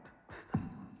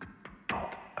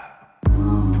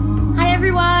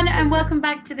and welcome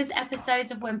back to this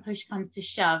episode of When Push Comes to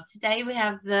Shove. Today we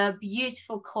have the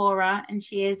beautiful Cora, and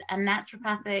she is a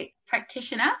naturopathic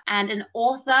practitioner and an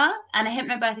author and a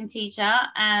hypnobirthing teacher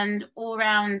and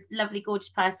all-round lovely, gorgeous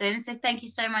person. So thank you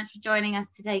so much for joining us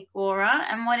today, Cora.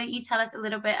 And why don't you tell us a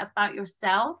little bit about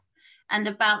yourself and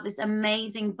about this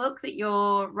amazing book that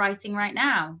you're writing right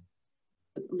now?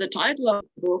 The title of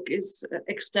the book is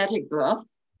Ecstatic Birth.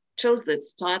 Chose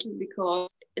this title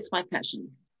because it's my passion.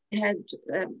 I had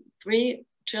 3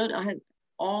 children.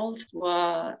 All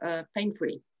were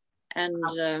pain-free,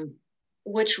 and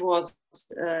which was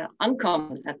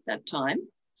uncommon at that time.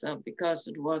 So because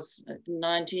it was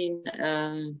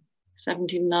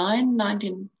 1979,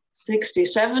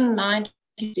 1967,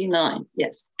 1959.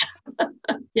 Yes,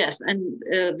 yes, and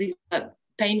these are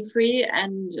pain-free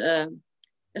and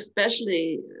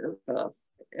especially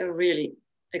really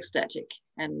ecstatic.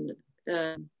 And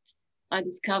I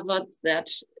discovered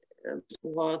that it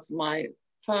was my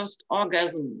first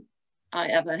orgasm I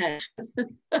ever had.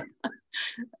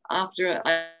 After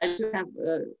I have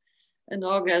an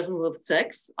orgasm with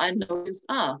sex, I noticed,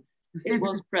 it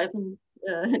was present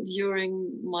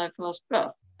during my first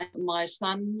birth. My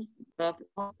son birth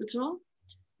hospital,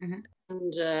 and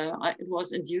it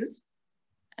was induced.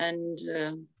 And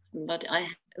but I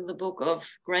had the book of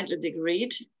Grant Dick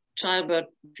Reed,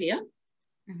 Childbirth Fear.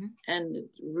 And it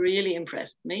really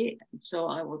impressed me. So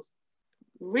I was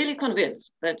really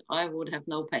convinced that I would have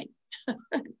no pain.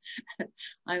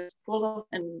 I was full of,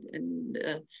 and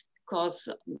because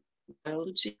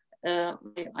biology,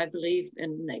 I believe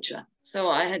in nature. So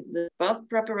I had the birth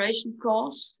preparation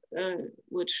course,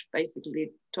 which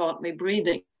basically taught me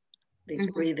breathing,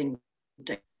 these breathing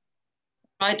techniques.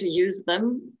 I tried to use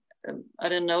them. I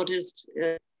then noticed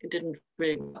it didn't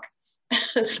really work.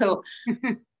 So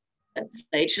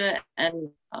nature, and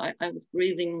I was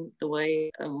breathing the way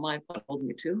my body told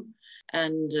me to,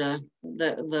 and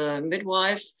the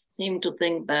midwife seemed to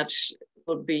think that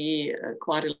would be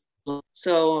quite a lot.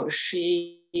 So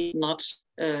she not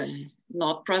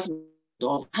present,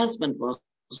 or husband was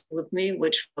with me,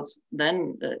 which was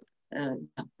then a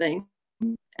thing,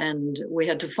 and we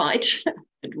had to fight.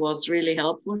 It was really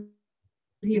helpful.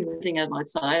 He was sitting at my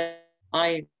side.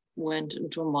 I went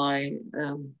into my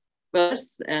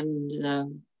birth, and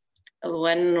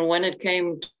when it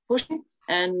came to pushing,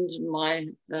 and my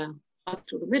asked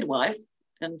to the midwife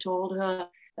and told her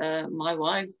my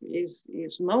wife is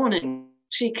moaning.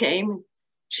 She came.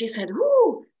 She said,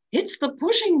 "Oh, it's the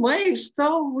pushing waves,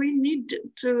 so we need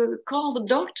to call the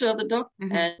doctor."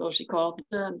 And so she called.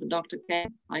 The doctor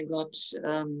came. I got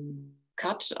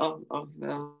cut of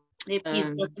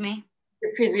episiotomy.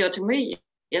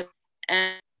 Yes,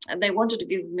 and they wanted to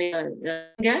give me a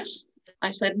gas.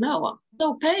 I said, no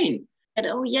pain. And,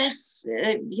 oh, yes,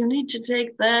 you need to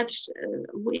take that.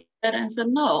 And I said,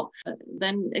 no.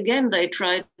 Then again, they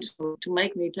tried to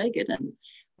make me take it. And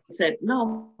I said,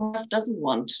 no, my wife doesn't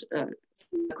want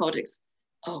narcotics.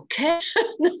 Okay.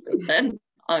 Then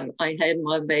I had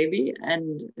my baby.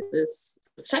 And this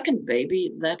second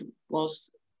baby, that was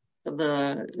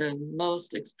the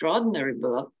most extraordinary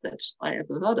birth that I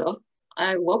ever heard of.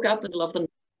 I woke up in the middle of the night,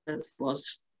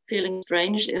 was feeling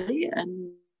strange,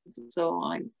 and so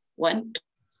I went.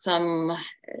 Some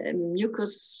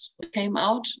mucus came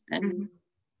out, and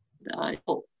I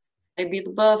thought maybe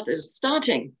the birth is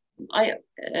starting. I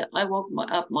woke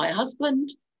up my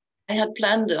husband. I had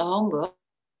planned a home birth,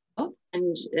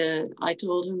 and I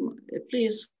told him,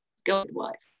 please go,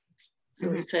 wife.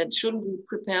 So he said, shouldn't we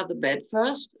prepare the bed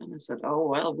first? And I said, oh,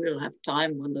 well, we'll have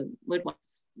time when the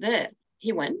midwife's there.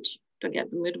 He went to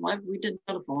get the midwife. We didn't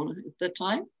telephone at the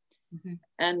time.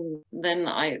 And then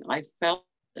I felt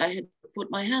I had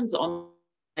put my hands on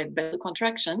my belly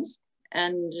contractions.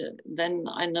 And then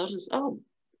I noticed, oh,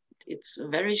 it's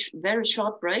very, very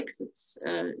short breaks. It's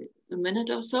a minute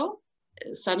or so.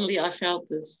 Suddenly I felt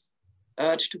this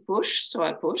urge to push. So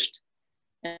I pushed.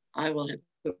 And I will have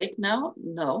to break now.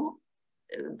 No.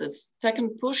 The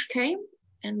second push came.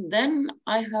 And then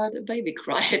I heard a baby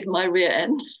cry at my rear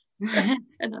end.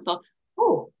 And I thought,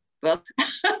 oh, well.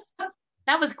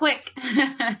 That was quick.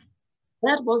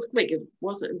 That was quick. It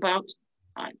was about,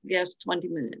 I guess, 20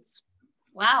 minutes.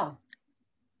 Wow.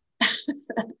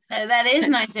 That is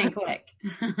nice and quick.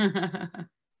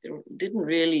 Didn't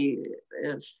really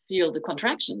feel the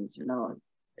contractions, you know.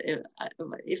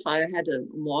 If I had a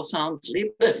more sound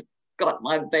sleep, got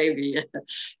my baby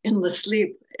in the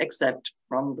sleep, except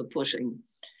from the pushing.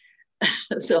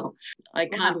 So I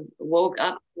kind of woke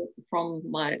up from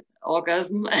my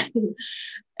orgasm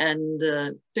and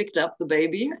picked up the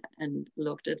baby and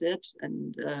looked at it,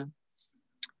 and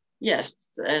yes,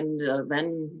 and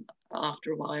then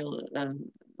after a while,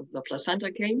 the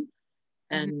placenta came.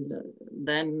 And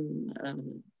then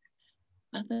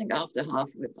I think after half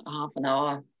an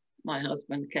hour, my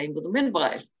husband came with a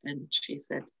midwife, and she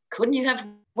said, "Couldn't you have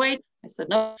waited?" I said,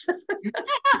 "No."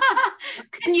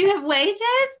 Can you have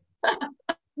waited?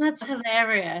 That's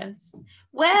hilarious.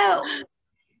 Well,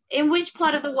 in which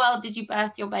part of the world did you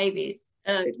birth your babies?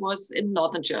 It was in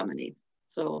northern Germany.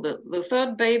 So the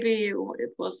third baby,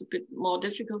 it was a bit more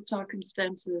difficult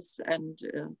circumstances, and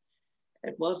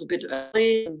it was a bit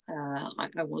early.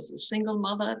 I was a single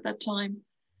mother at that time.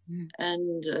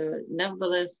 And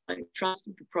nevertheless, I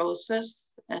trusted the process.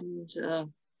 And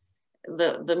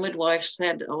the midwife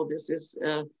said, "Oh, this is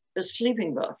a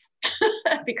sleeping birth,"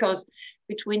 because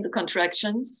between the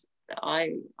contractions,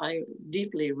 I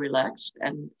deeply relaxed,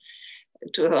 and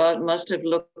to her, it must have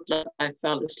looked like I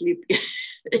fell asleep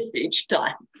each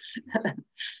time.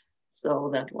 So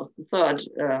that was the third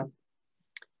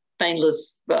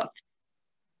painless birth.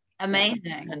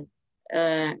 Amazing.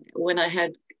 And when I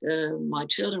had my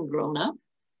children grown up,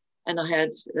 and I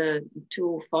had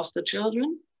 2 foster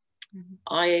children,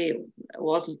 I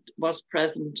was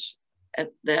present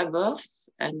at their births,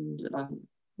 and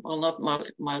well, not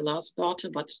my last daughter,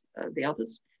 but the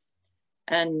others,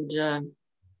 and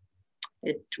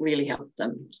it really helped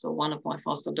them. So one of my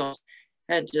foster daughters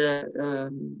had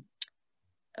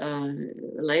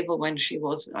labor when she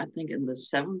was, I think, in the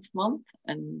 7th month,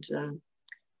 and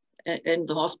in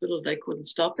the hospital they couldn't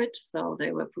stop it, so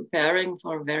they were preparing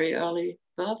for a very early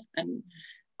birth. And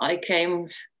I came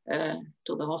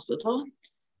to the hospital,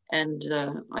 and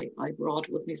I brought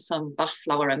with me some Bach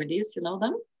flower remedies. You know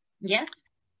them? Yes.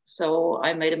 So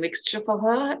I made a mixture for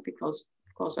her because,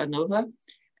 of course, I know her.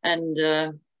 And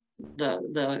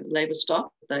the labor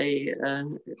stopped. They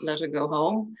let her go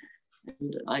home,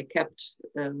 and I kept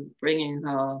bringing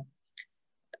her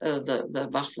the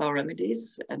Bach flower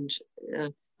remedies. And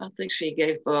I think she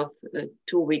gave birth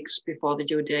 2 weeks before the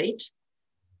due date.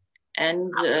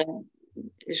 And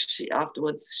she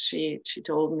afterwards she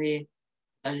told me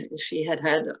she had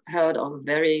heard of a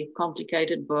very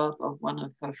complicated birth of one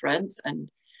of her friends, and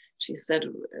she said,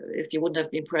 if you wouldn't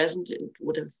have been present, it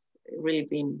would have really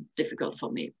been difficult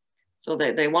for me. So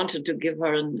they wanted to give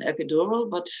her an epidural,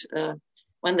 but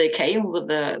when they came with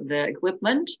the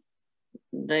equipment,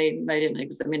 they made an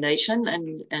examination,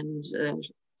 and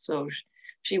so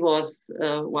she was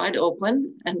wide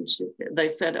open, and they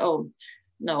said, "Oh,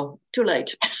 no, too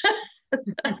late."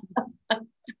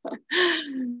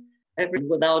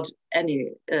 Without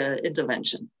any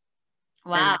intervention.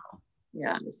 Wow. And,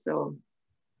 yeah, so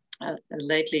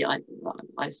lately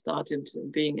I started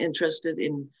being interested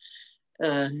in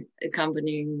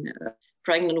accompanying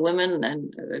pregnant women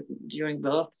and during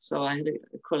birth. So I had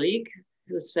a colleague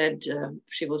who said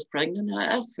she was pregnant. I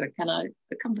asked her, "Can I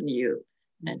accompany you?"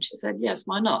 And she said, "Yes,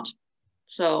 why not?"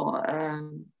 So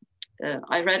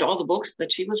I read all the books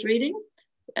that she was reading,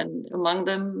 and among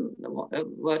them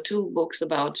were 2 books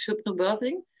about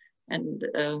hypnobirthing, and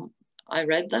I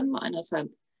read them, and I said,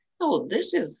 "Oh,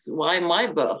 this is why my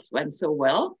birth went so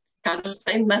well." Kind of the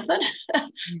same method.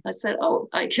 I said, "Oh,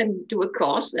 I can do a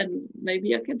course, and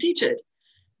maybe I can teach it."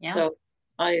 Yeah. So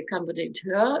I accompanied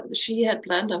her. She had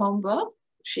planned a home birth.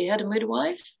 She had a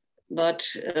midwife, but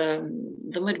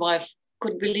the midwife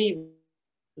couldn't believe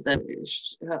that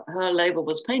her labor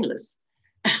was painless.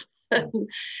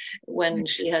 When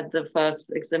she had the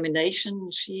first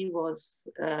examination, she was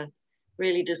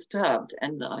really disturbed,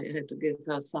 and I had to give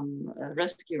her some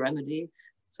rescue remedy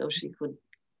so she could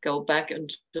go back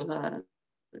into her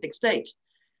state,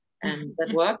 and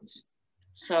that worked.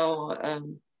 So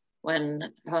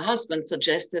when her husband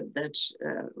suggested that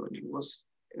when he was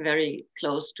very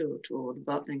close to the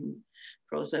birthing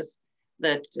process,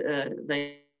 that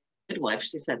they midwife,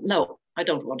 she said, "No, I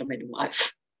don't want a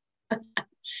midwife."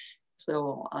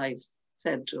 So I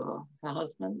said to her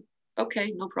husband,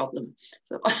 "Okay, no problem."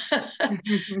 So,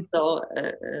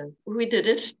 we did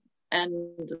it, and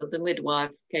the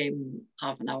midwife came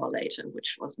half an hour later,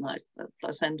 which was nice. The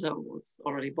placenta was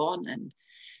already born, and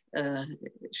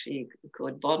she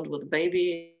could bond with the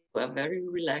baby. We were very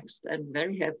relaxed and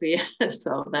very happy,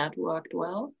 so that worked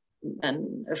well.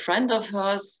 And a friend of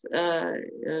hers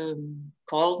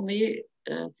called me.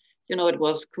 It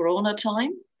was Corona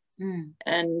time.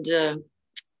 And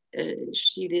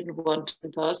she didn't want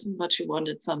in person, but she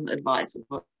wanted some advice.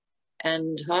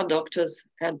 And her doctors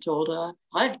had told her,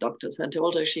 5 doctors had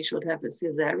told her she should have a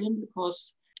cesarean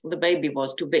because the baby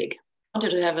was too big.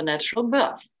 Wanted to have a natural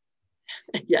birth.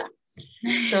 Yeah.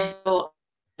 So I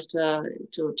asked her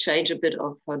to change a bit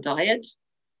of her diet,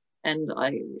 and I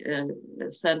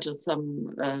sent her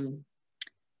some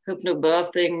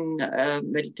hypnobirthing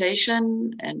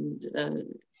meditation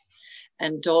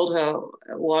and told her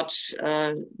what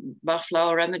Bach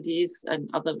flower remedies and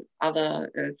other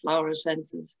flower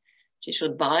essences she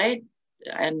should buy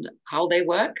and how they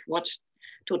work, what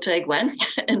to take when,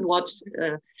 and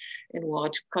in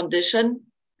what condition.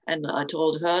 And I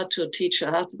told her to teach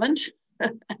her husband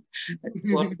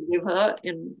what to give her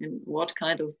in what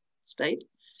kind of state.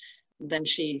 Then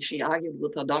she argued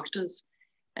with her doctors,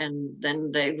 and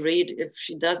then they agreed if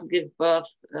she does give birth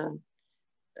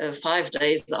 5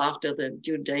 days after the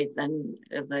due date, then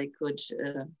they could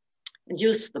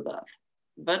induce the birth.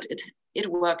 But it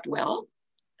worked well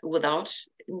without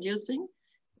inducing.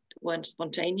 It went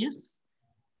spontaneous.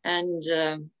 And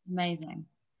amazing.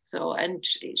 So, and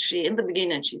she in the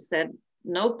beginning, she said,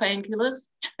 no painkillers,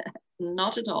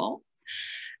 not at all.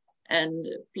 And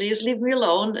please leave me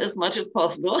alone as much as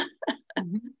possible,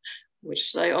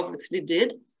 which I obviously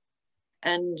did.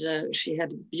 And she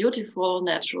had a beautiful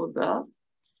natural birth.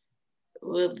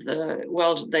 With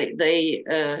they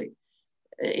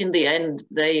in the end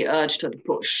they urged her to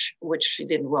push, which she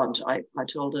didn't want. I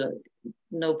told her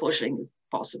no pushing is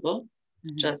possible.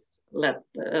 Just let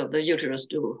the uterus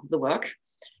do the work.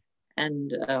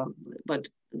 And but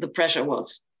the pressure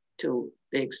was too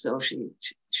big, so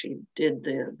she did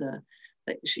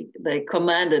they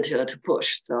commanded her to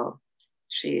push. So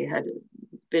she had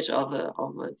a bit of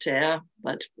a tear,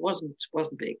 but wasn't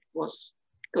big. Was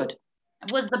good.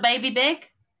 Was the baby big?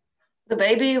 The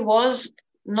baby was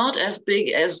not as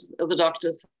big as the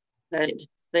doctors said.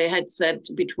 They had said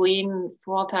between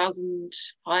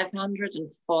 4,500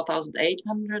 and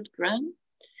 4,800 grams,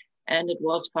 and it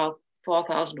was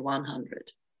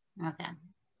 4,100. Okay,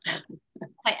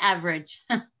 quite average.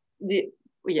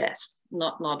 Yes,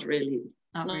 not really.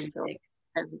 Not really so big.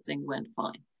 Everything went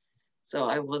fine. So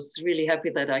I was really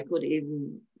happy that I could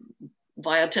even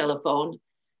via telephone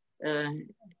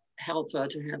help her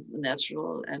to have a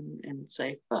natural and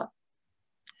safe birth,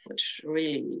 which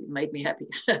really made me happy.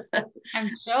 I'm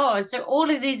sure. So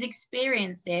all of these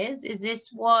experiences, is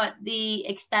this what the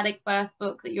Ecstatic Birth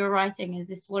book that you're writing, is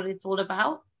this what it's all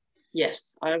about?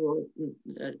 Yes, I will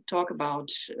talk about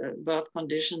birth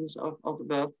conditions of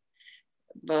the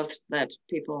birth that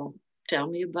people tell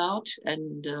me about,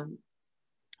 and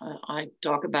I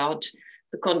talk about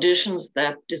the conditions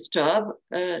that disturb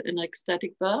an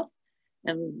ecstatic birth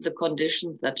and the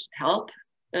conditions that help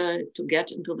to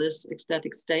get into this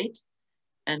ecstatic state,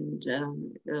 and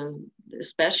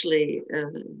especially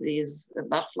these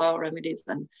Bach flower remedies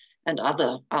and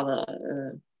other flower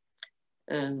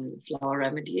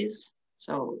remedies.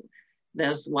 So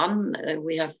there's one,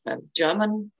 we have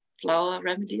German flower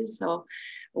remedies. So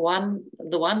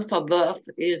the one for birth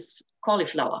is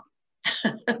cauliflower.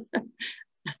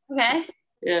 Okay.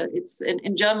 It's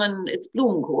in German, it's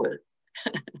Blumenkohl.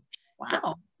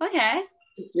 Wow. Okay.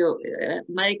 If you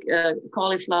make a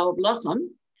cauliflower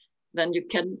blossom, then you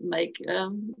can make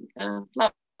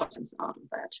flower blossoms out of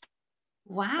that.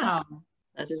 Wow.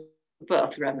 That is a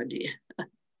birth remedy.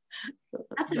 So,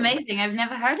 that's amazing. I've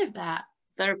never heard of that.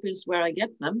 Therapist where I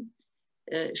get them,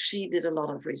 she did a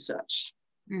lot of research.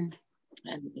 And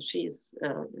she's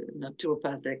a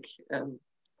naturopathic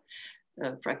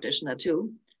practitioner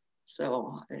too.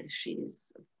 So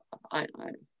she's, I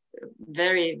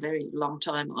very, very long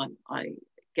time I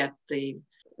get the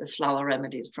flower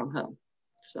remedies from her.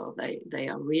 So they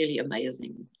are really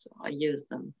amazing. So I use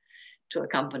them to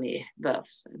accompany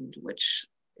births, and which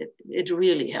it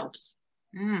really helps.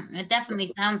 It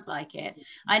definitely sounds like it.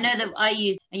 I know that I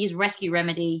use rescue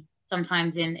remedy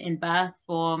sometimes in birth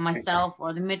for myself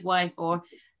or the midwife or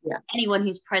anyone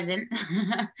who's present.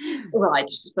 Right.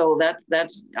 So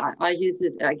that's I use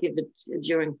it. I give it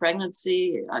during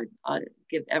pregnancy. I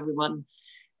give everyone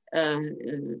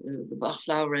the Bach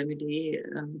flower remedy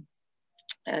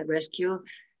rescue,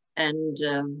 and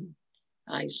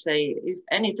I say if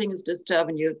anything is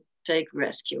disturbing you, take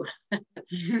rescue.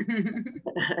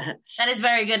 That is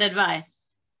very good advice.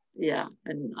 Yeah,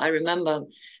 and I remember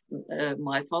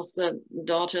my foster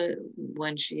daughter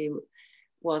when she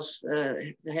was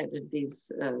had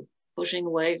these pushing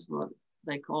waves, what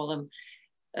they call them.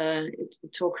 It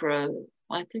took her,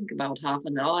 I think, about half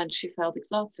an hour, and she felt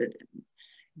exhausted.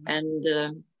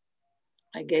 And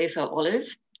I gave her olive,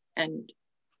 and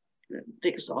the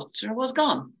exhaustion was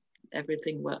gone.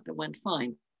 Everything went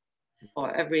fine.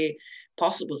 For every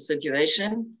possible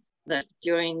situation that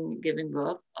during giving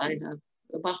birth, I have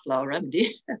a Bach flower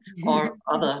remedy or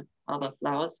other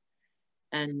flowers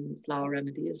and flower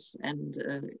remedies. And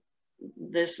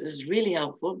this is really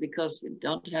helpful because you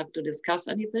don't have to discuss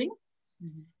anything.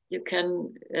 you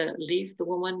can leave the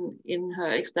woman in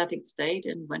her ecstatic state.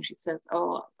 And when she says,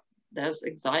 oh, there's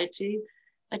anxiety,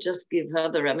 I just give her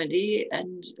the remedy,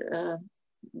 and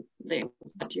the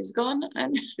anxiety is gone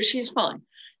and she's fine.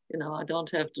 You know, I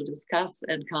don't have to discuss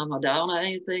and calm her down or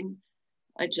anything.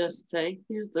 I just say,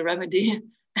 here's the remedy.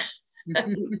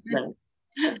 And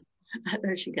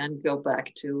then she can go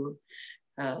back to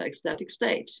ecstatic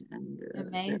state, and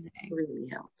that really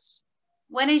helps.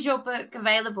 When is your book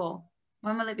available?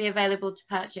 When will it be available to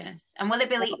purchase? And will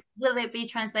it be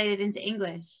translated into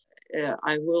English?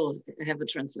 I will have a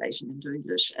translation into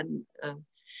English, and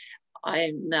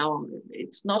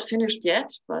it's not finished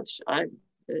yet, but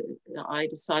I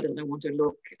decided I want to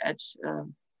look at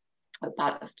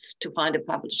to find a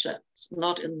publisher. It's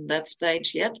not in that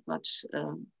stage yet, but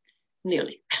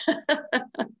nearly.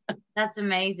 That's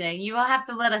amazing. You will have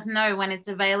to let us know when it's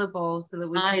available so that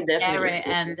we can share it.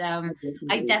 And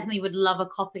I definitely would love a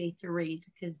copy to read,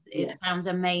 because it sounds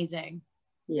amazing.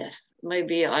 Yes,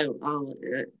 maybe I'll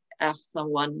ask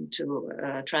someone to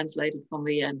translate it for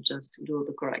me and just do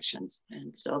the corrections,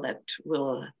 and so that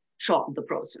will shorten the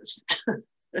process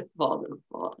for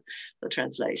the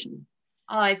translation.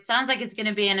 Oh, it sounds like it's going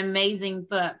to be an amazing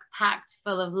book, packed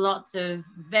full of lots of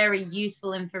very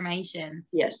useful information.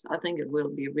 Yes, I think it will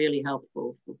be really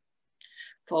helpful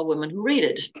for women who read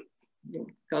it,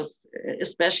 because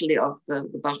especially of the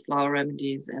Bach flower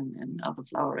remedies and other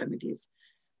flower remedies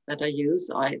that I use,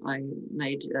 I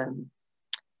made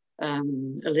a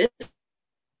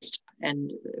list,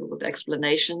 and with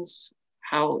explanations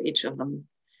how each of them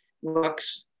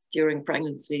works during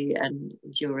pregnancy and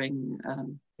during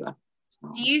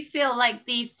Do you feel like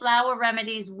the flower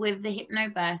remedies with the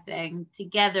hypnobirthing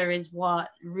together is what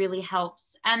really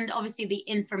helps? And obviously the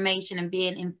information and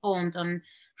being informed on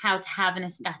how to have an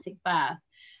ecstatic birth,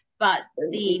 but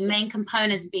the main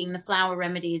components being the flower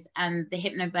remedies and the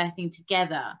hypnobirthing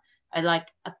together are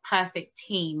like a perfect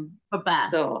team for birth.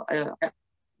 So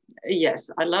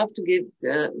yes, I love to give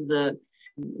the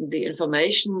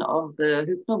information of the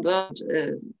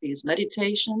Hypnobirth, these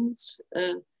meditations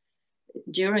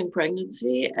during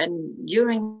pregnancy, and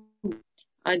during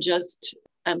I just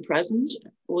am present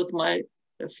with my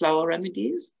flower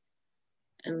remedies,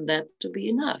 and that to be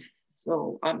enough.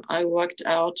 So I worked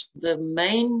out the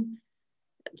main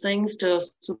things to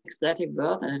ecstatic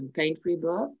birth and pain-free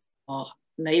birth, or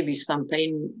maybe some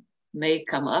pain may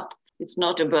come up. It's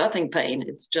not a birthing pain,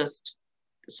 it's just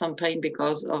some pain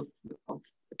because of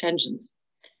tensions.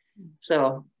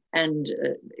 So, and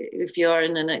if you're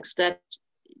in an ecstatic,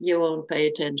 you won't pay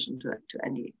attention to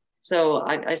any. So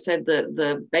I said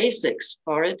the basics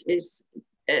for it is,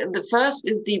 the first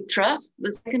is deep trust,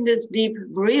 the second is deep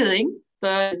breathing,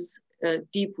 third is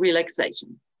deep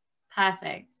relaxation.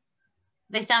 Perfect.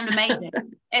 They sound amazing.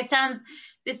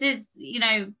 This is,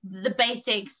 the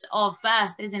basics of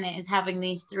birth, isn't it? Is having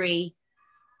these three,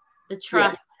 the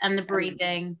trust and the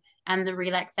breathing and the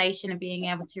relaxation, and being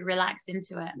able to relax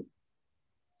into it.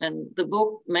 And the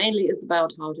book mainly is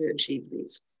about how to achieve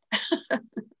these.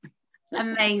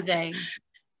 Amazing.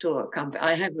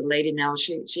 I have a lady now,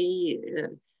 she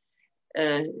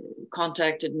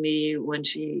contacted me when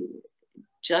she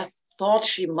just thought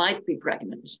she might be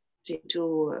pregnant. She had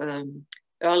 2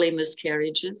 early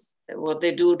miscarriages. What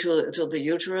they do to the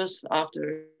uterus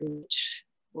after,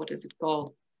 what is it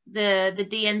called? The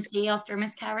DNC after a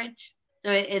miscarriage. So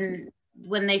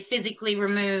when they physically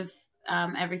remove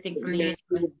everything from the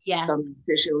uterus, some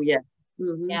tissue,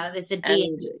 Mm-hmm. Yeah, there's a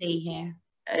DNC here.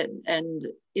 And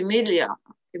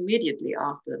immediately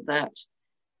after that,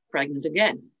 pregnant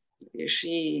again.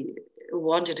 She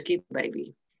wanted to keep the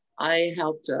baby. I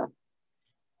helped her,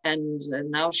 and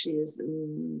now she is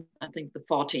in, I think, the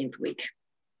 14th week.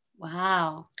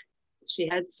 Wow. She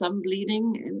had some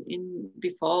bleeding in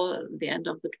before the end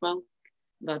of the 12th,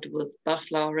 but with Bach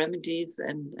flower remedies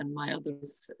and my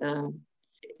others,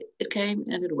 it came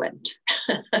and it went.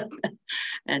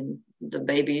 And the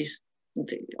babies,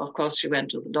 of course, she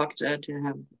went to the doctor to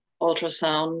have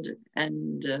ultrasound,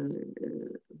 and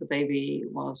the baby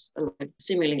was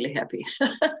seemingly happy.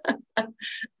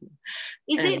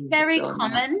 Is it very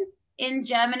common in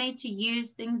Germany to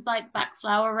use things like Bach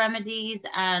flower remedies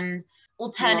and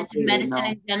alternative medicine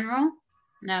in general?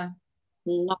 No.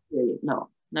 Not really, no.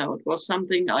 It was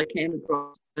something I came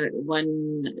across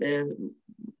when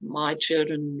my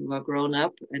children were grown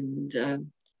up, and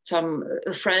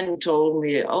a friend told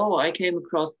me, oh, I came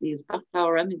across these Bach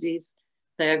flower remedies.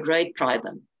 They are great, try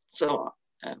them. So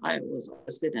I was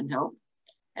interested in health,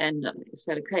 and I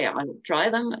said, okay, I will try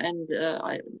them, and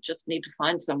I just need to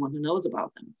find someone who knows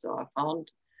about them. So I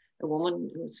found a woman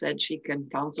who said she can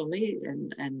counsel me,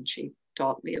 and she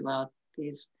taught me about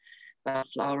these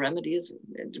Flower Remedies.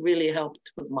 It really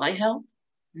helped with my health.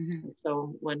 Mm-hmm.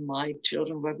 So when my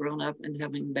children were grown up and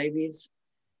having babies,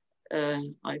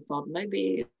 I thought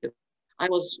maybe I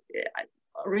was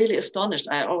really astonished.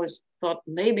 I always thought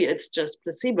maybe it's just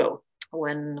placebo.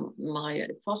 When my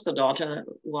foster daughter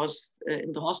was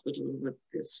in the hospital with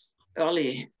this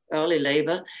early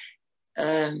labor,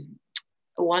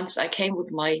 once I came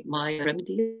with my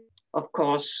remedy, of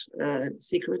course,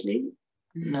 secretly,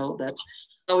 know that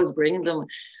I was bringing them.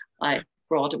 I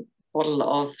brought a bottle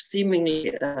of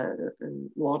seemingly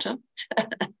water,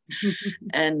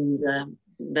 and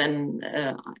then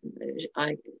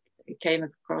I came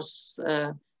across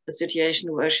the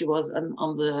situation where she was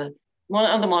on the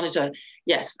monitor.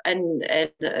 Yes, and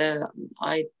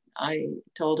I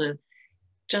told her,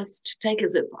 just take a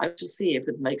sip. I have to see if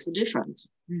it makes a difference.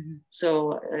 Mm-hmm.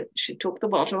 So she took the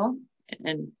bottle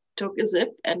and took a sip,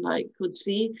 and I could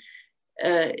see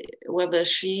whether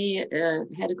she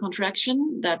had a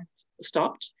contraction that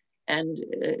stopped, and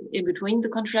in between the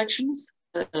contractions,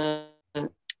 the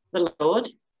lowered,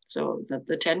 so that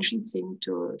the tension seemed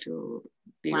to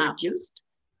be reduced.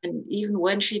 And even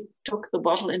when she took the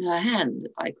bottle in her hand,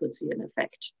 I could see an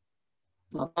effect.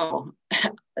 Oh,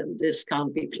 this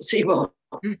can't be placebo.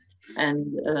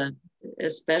 And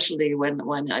especially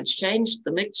when I changed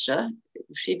the mixture,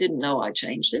 she didn't know I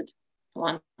changed it.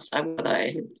 Once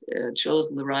I had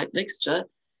chosen the right mixture,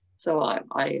 so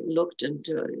I looked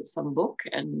into some book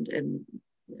and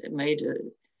made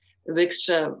a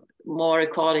mixture more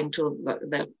according to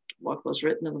that what was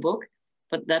written in the book,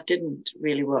 but that didn't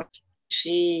really work.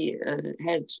 She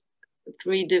had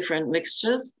 3 different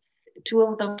mixtures. 2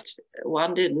 of them,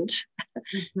 1 didn't.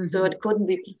 Mm-hmm. So it couldn't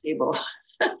be placebo.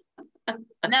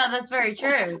 No, that's very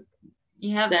true.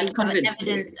 You have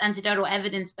evidence, anecdotal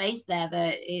evidence base there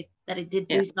that it did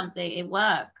do something. It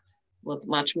worked. With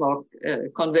much more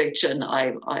conviction,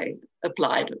 I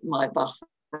applied my Bach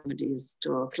remedies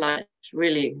to apply. It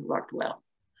really worked well.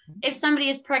 If somebody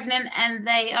is pregnant and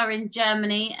they are in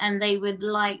Germany and they would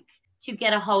like to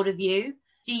get a hold of you,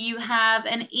 do you have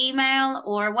an email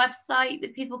or a website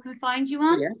that people can find you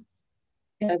on? Yes.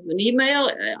 I have an email.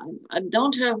 I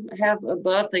don't have a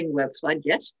birthing website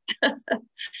yet,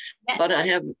 but I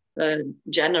have a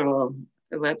general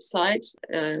website,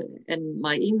 and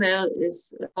my email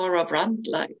is Cora Brandt,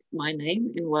 like my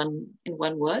name in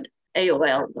one word,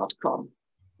 AOL.com.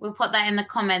 We'll put that in the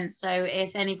comments, so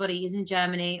if anybody is in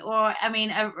Germany or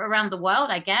around the world,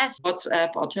 I guess.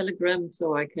 WhatsApp or Telegram,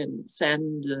 so I can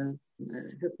send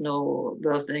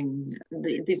hypnobirthing,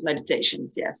 these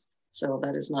meditations, yes. So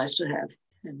that is nice to have.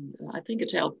 And I think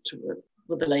it helped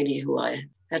with the lady who I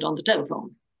had on the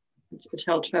telephone. It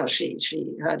helped her. She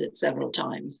heard it several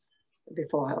times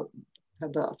before her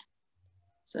birth.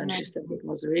 So she said it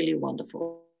was really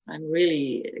wonderful. I'm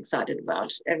really excited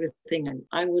about everything. And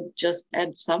I would just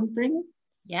add something.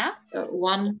 Yeah.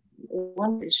 One,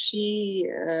 she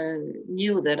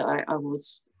knew that I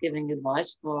was giving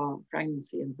advice for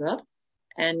pregnancy and birth.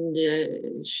 And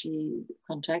she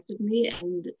contacted me,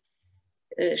 and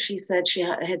she said she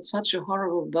had such a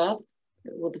horrible birth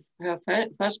with her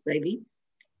first baby.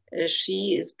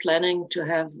 She is planning to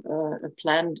have a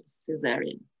planned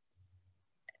cesarean.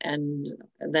 And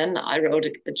then I wrote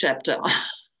a chapter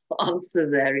on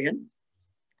cesarean.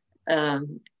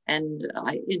 And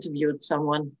I interviewed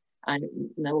someone I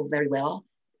know very well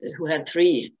who had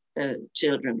 3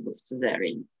 children with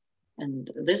cesarean.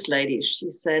 And this lady, she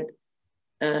said,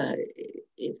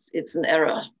 it's an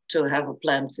error to have a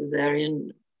planned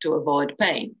cesarean to avoid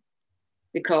pain,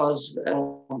 because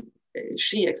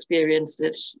she experienced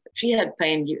it. She had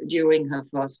pain during her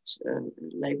first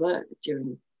labor,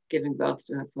 during giving birth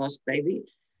to her first baby.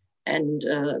 And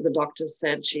the doctor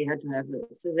said she had to have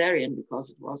a cesarean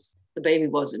because the baby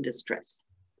was in distress,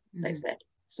 they said.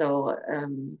 So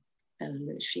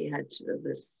she had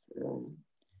this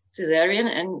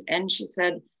cesarean, and she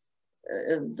said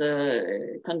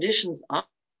the conditions after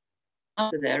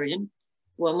cesarean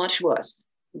were much worse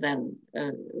than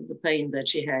the pain that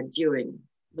she had during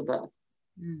the birth.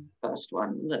 First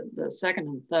one. The second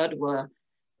and third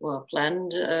were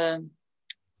planned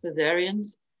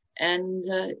cesareans, and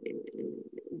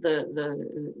the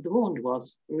wound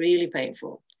was really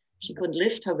painful. She couldn't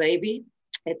lift her baby.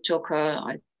 It took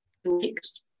her 2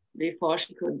 weeks before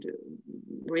she could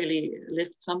really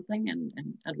lift something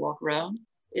and walk around.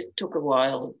 It took a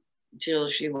while till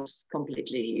she was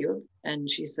completely healed. And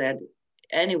she said,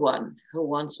 anyone who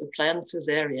wants a planned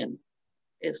cesarean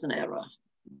is an error.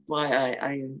 Why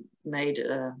I made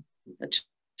a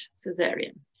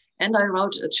cesarean. And I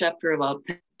wrote a chapter about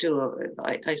pain too.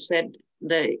 I said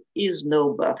there is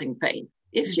no birthing pain.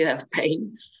 If you have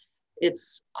pain,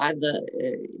 it's either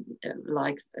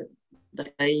like the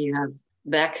day you have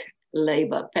back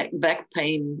labor, back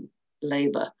pain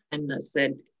labor. And I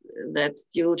said that's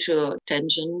due to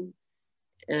tension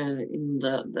in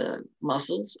the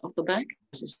muscles of the back.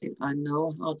 I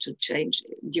know how to change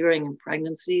during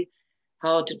pregnancy,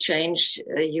 how to change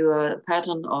your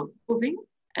pattern of moving,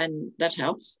 and that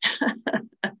helps.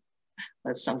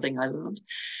 That's something I learned.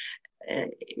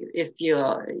 If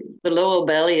the lower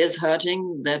belly is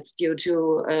hurting, that's due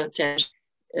to tension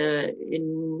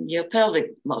in your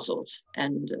pelvic muscles,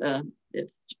 and if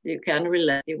you can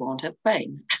relax, you won't have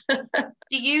pain.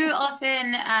 Do you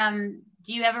often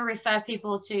do you ever refer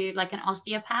people to like an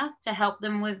osteopath to help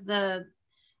them with the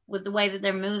way that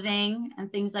they're moving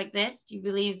and things like this? Do you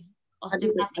believe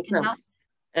osteopathy can help?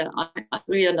 I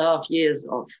 3.5 years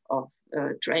of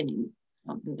training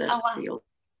in that field,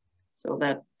 so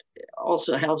that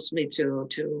also helps me to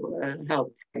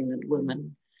help pregnant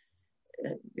women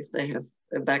if they have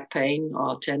a back pain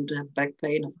or tend to have back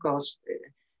pain. Of course,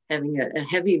 having a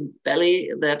heavy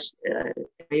belly that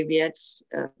alleviates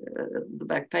the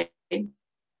back pain,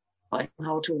 by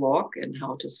how to walk and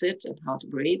how to sit and how to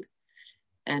breathe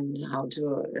and how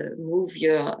to move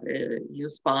your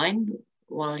spine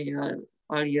while you're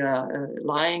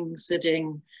lying,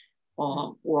 sitting,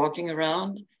 or walking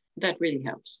around. That really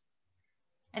helps.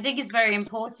 I think it's very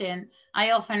important.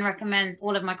 I often recommend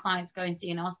all of my clients go and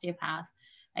see an osteopath.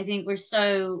 I think we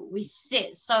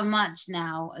sit so much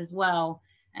now as well.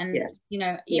 And, you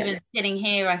know, even sitting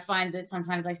here, I find that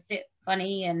sometimes I sit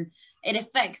funny and it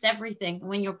affects everything.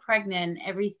 When you're pregnant,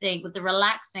 everything with the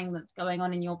relaxing that's going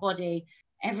on in your body,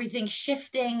 everything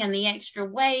shifting and the extra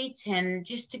weight, and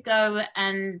just to go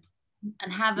and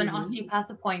have an osteopath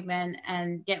appointment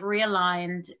and get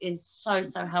realigned is so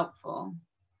helpful.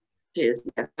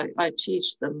 I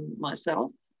teach them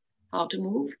myself how to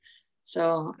move,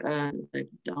 so they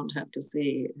don't have to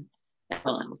see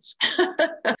anyone else.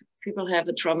 People have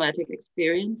a traumatic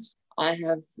experience. I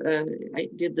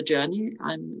did the journey.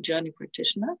 I'm a journey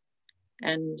practitioner,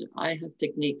 and I have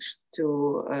techniques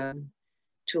to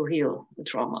heal the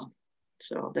trauma.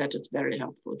 So that is very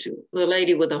helpful too. The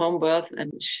lady with the home birth,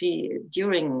 and she,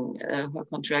 during her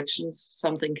contractions,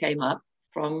 something came up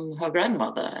from her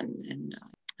grandmother, and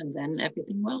then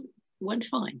everything went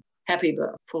fine. Happy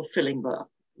birth, fulfilling birth,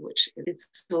 which it's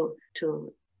still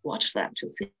to watch that, to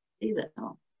see that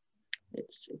now.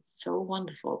 It's so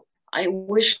wonderful. I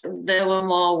wish there were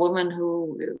more women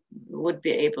who would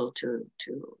be able to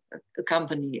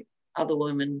accompany other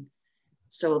women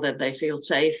so that they feel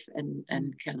safe and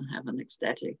can have an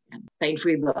ecstatic and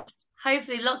pain-free birth.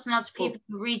 Hopefully lots and lots of people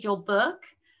will read your book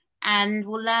and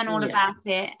will learn all about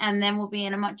it, and then we'll be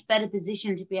in a much better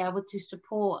position to be able to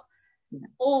support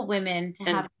all women to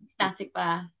have ecstatic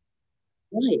birth.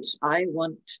 Right. I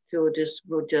want to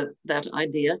distribute that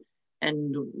idea.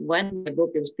 And when the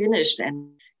book is finished, and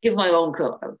give my own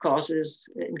courses,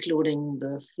 including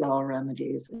the flower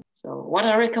remedies. So what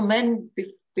I recommend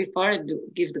before I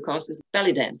give the courses,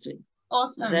 belly dancing.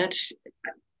 Awesome. That,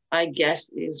 I guess,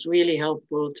 is really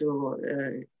helpful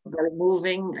to belly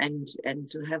moving and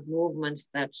to have movements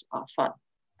that are fun.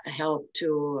 Help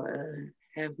to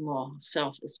have more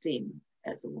self-esteem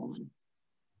as a woman.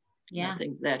 Yeah. I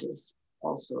think that is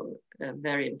also a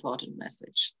very important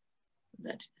message.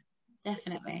 That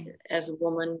definitely, as a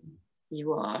woman,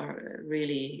 you are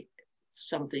really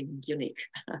something unique.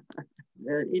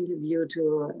 The interview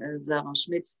to Sarah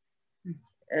Schmidt,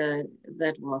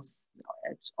 that was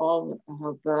at all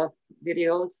her birth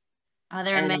videos. Oh,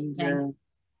 they're amazing.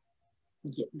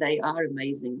 They are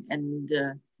amazing. And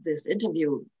this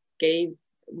interview gave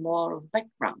more of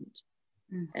background.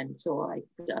 And so I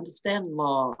could understand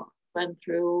more, went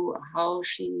through how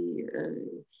she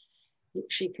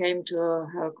came to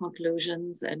her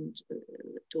conclusions and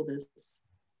to this.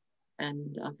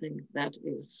 And I think that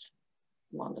is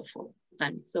wonderful.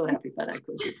 I'm so happy that I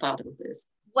could be part of this.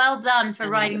 Well done for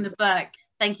writing the book.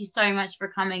 Thank you so much for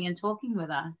coming and talking with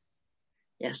us.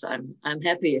 Yes, I'm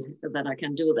happy that I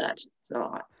can do that.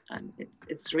 So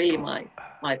it's really my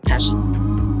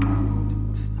passion.